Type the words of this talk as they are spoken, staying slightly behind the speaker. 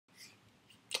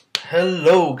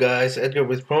Hello guys, Edgar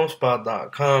with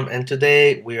Chromespot.com, and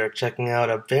today we are checking out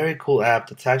a very cool app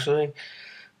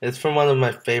it's from one of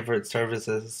my favorite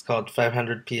services. It's called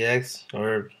 500px,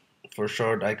 or for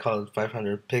short I call it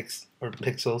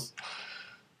 500pixels,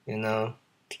 you know.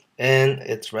 And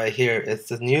it's right here. It's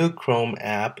the new Chrome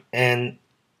app, and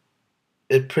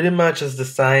it pretty much is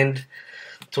designed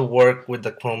to work with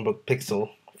the Chromebook Pixel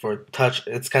for touch.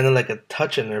 It's kind of like a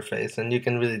touch interface, and you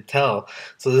can really tell.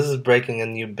 So this is breaking a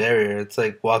new barrier. It's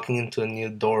like walking into a new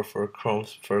door for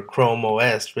Chrome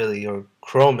OS, really, or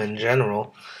Chrome in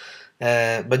general.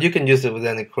 But you can use it with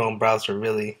any Chrome browser,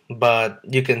 really. But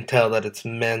you can tell that it's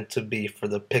meant to be for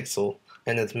the Pixel,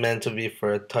 and it's meant to be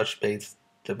for a touch-based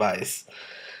device.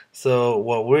 So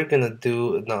what we're gonna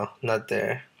do, no, not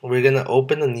there. We're gonna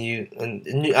open a new, and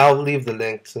I'll leave the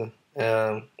link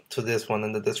to this one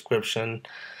in the description,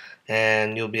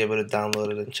 and you'll be able to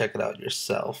download it and check it out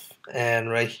yourself. And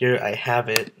right here I have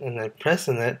it, and I press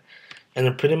on it, and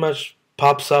it pretty much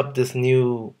pops up this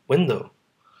new window.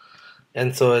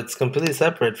 And so it's completely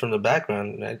separate from the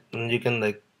background, right? And you can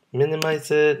like minimize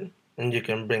it, and you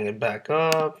can bring it back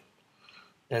up,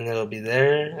 and it'll be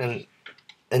there, and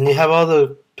you have all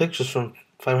the pictures from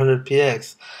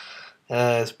 500px.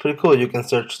 It's pretty cool. You can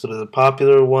search through the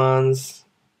popular ones,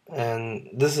 and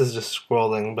this is just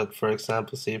scrolling. But for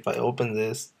example, see if I open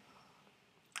this,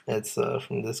 it's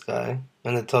from this guy,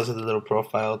 and it tells you the little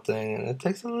profile thing, and it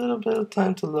takes a little bit of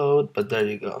time to load, but there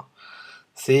you go.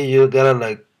 See, you gotta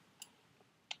like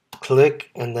click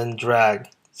and then drag.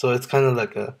 So it's kind of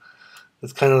like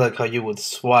how you would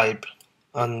swipe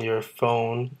on your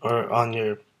phone or on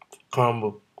your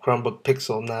Chromebook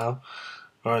Pixel now,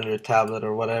 or on your tablet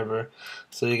or whatever.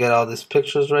 So you get all these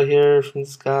pictures right here from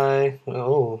this guy.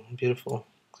 Oh, beautiful.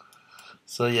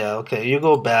 So yeah, okay, you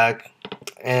go back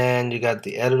and you got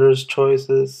the editor's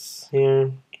choices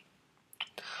here.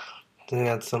 Then you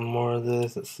got some more of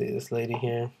this. Let's see this lady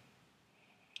here.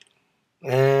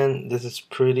 And this is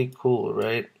pretty cool,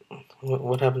 right?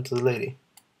 What happened to the lady?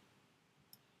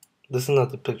 This is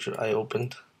not the picture I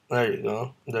opened. There you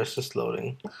go. There's just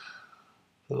loading.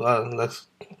 Wow,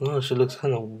 she looks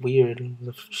kind of weird.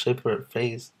 The shape of her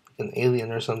face, like an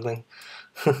alien or something.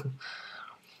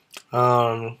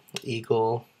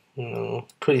 Eagle,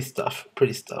 pretty stuff.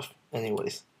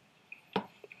 Anyways,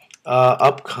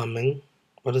 upcoming.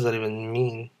 What does that even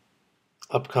mean?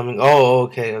 Upcoming. Oh,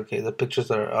 okay. The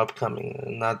pictures are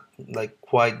upcoming, not like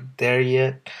quite there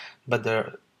yet, but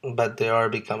they are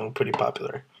becoming pretty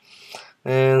popular.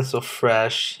 And so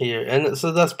fresh here, and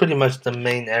so that's pretty much the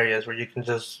main areas where you can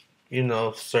just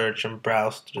search and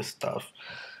browse through stuff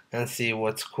and see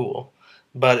what's cool.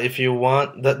 But if you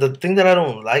want, the thing that I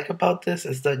don't like about this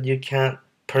is that you can't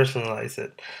personalize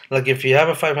it. Like if you have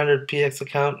a 500px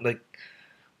account, like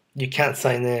you can't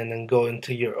sign in and go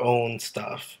into your own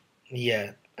stuff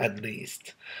yet. At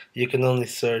least you can only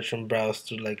search and browse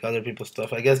through like other people's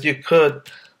stuff. I guess you could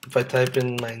if I type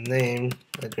in my name,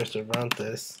 Edgar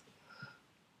Cervantes.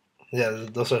 Yeah,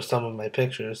 those are some of my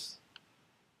pictures,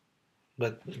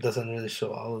 but it doesn't really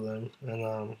show all of them.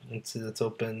 And let's see, let's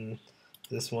open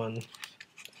this one.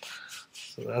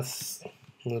 So that's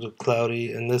a little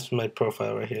cloudy, and this is my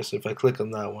profile right here. So if I click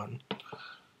on that one,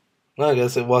 well, I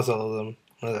guess it was all of them.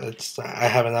 I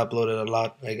haven't uploaded a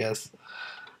lot, I guess.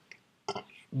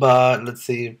 But let's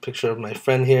see, picture of my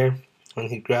friend here when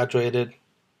he graduated,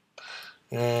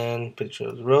 and picture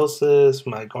of roses,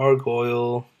 my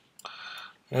gargoyle.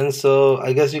 And so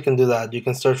I guess you can do that. You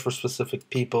can search for specific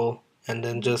people and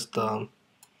then just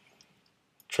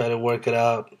try to work it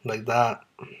out like that.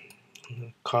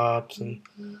 Cops and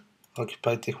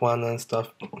Occupy Tijuana and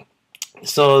stuff.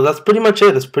 So that's pretty much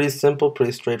it. It's pretty simple,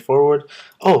 pretty straightforward.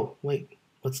 Oh, wait.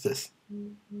 What's this?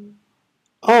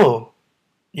 Oh,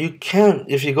 you can,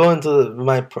 if you go into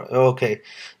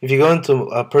if you go into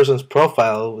a person's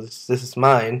profile, which this is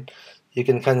mine, you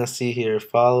can kind of see here,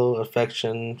 follow,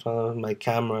 affection, follow my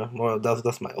camera. Well,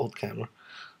 that's my old camera.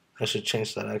 I should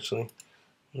change that actually.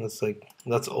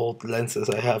 That's old lenses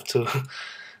I have too.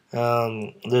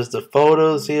 There's the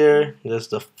photos here. There's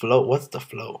the flow. What's the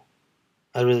flow?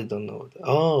 I really don't know.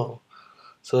 Oh,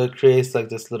 so it creates like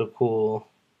this little cool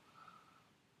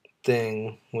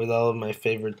thing with all of my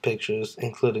favorite pictures,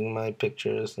 including my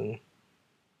pictures, and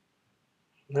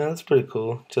that's pretty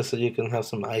cool. Just so you can have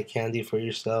some eye candy for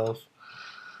yourself.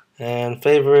 And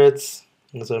favorites,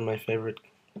 those are my favorite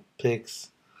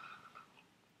pics.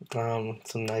 Some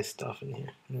nice stuff in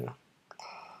here.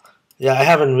 Yeah, I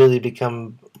haven't really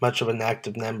become much of an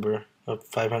active member of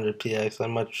 500px.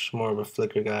 I'm much more of a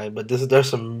Flickr guy, but there's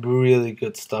some really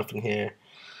good stuff in here.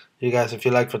 You guys, if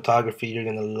you like photography, you're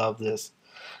gonna love this.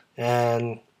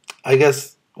 And I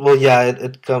guess Well, yeah,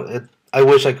 it. I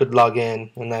wish I could log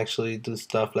in and actually do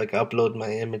stuff like upload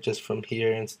my images from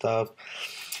here and stuff.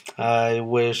 I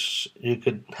wish you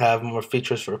could have more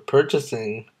features for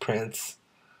purchasing prints,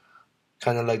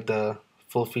 kind of like the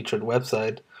full featured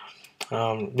website,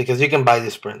 because you can buy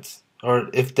these prints, or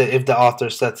if the author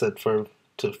sets it for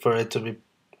it to be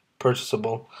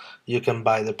purchasable, you can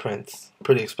buy the prints.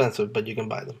 Pretty expensive, but you can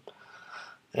buy them.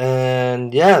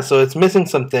 And yeah, so it's missing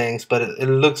some things, but it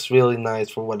looks really nice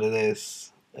for what it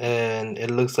is. And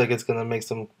it looks like it's gonna make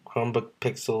some Chromebook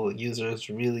Pixel users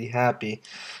really happy.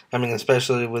 I mean,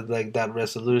 especially with like that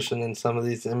resolution in some of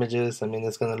these images. I mean,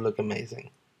 it's gonna look amazing.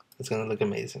 It's gonna look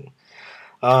amazing.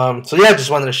 So yeah, just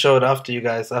wanted to show it off to you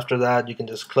guys. After that, you can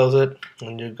just close it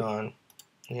and you're gone.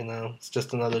 You know, it's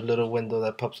just another little window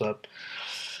that pops up.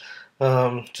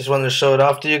 Just wanted to show it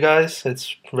off to you guys.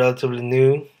 It's relatively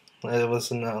new. It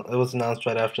was announced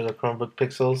right after the Chromebook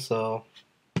Pixel, so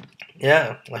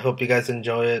yeah, I hope you guys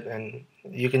enjoy it and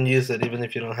you can use it even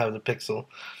if you don't have the Pixel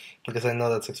because I know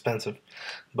that's expensive.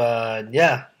 But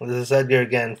yeah, this is Edgar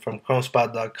again from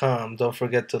Chromespot.com. Don't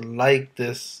forget to like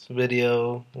this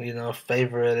video,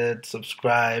 favorite it,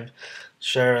 subscribe,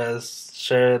 share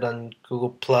it on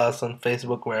Google Plus, on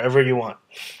Facebook, wherever you want,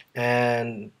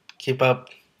 and keep up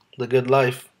the good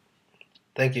life.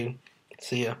 Thank you.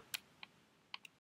 See ya.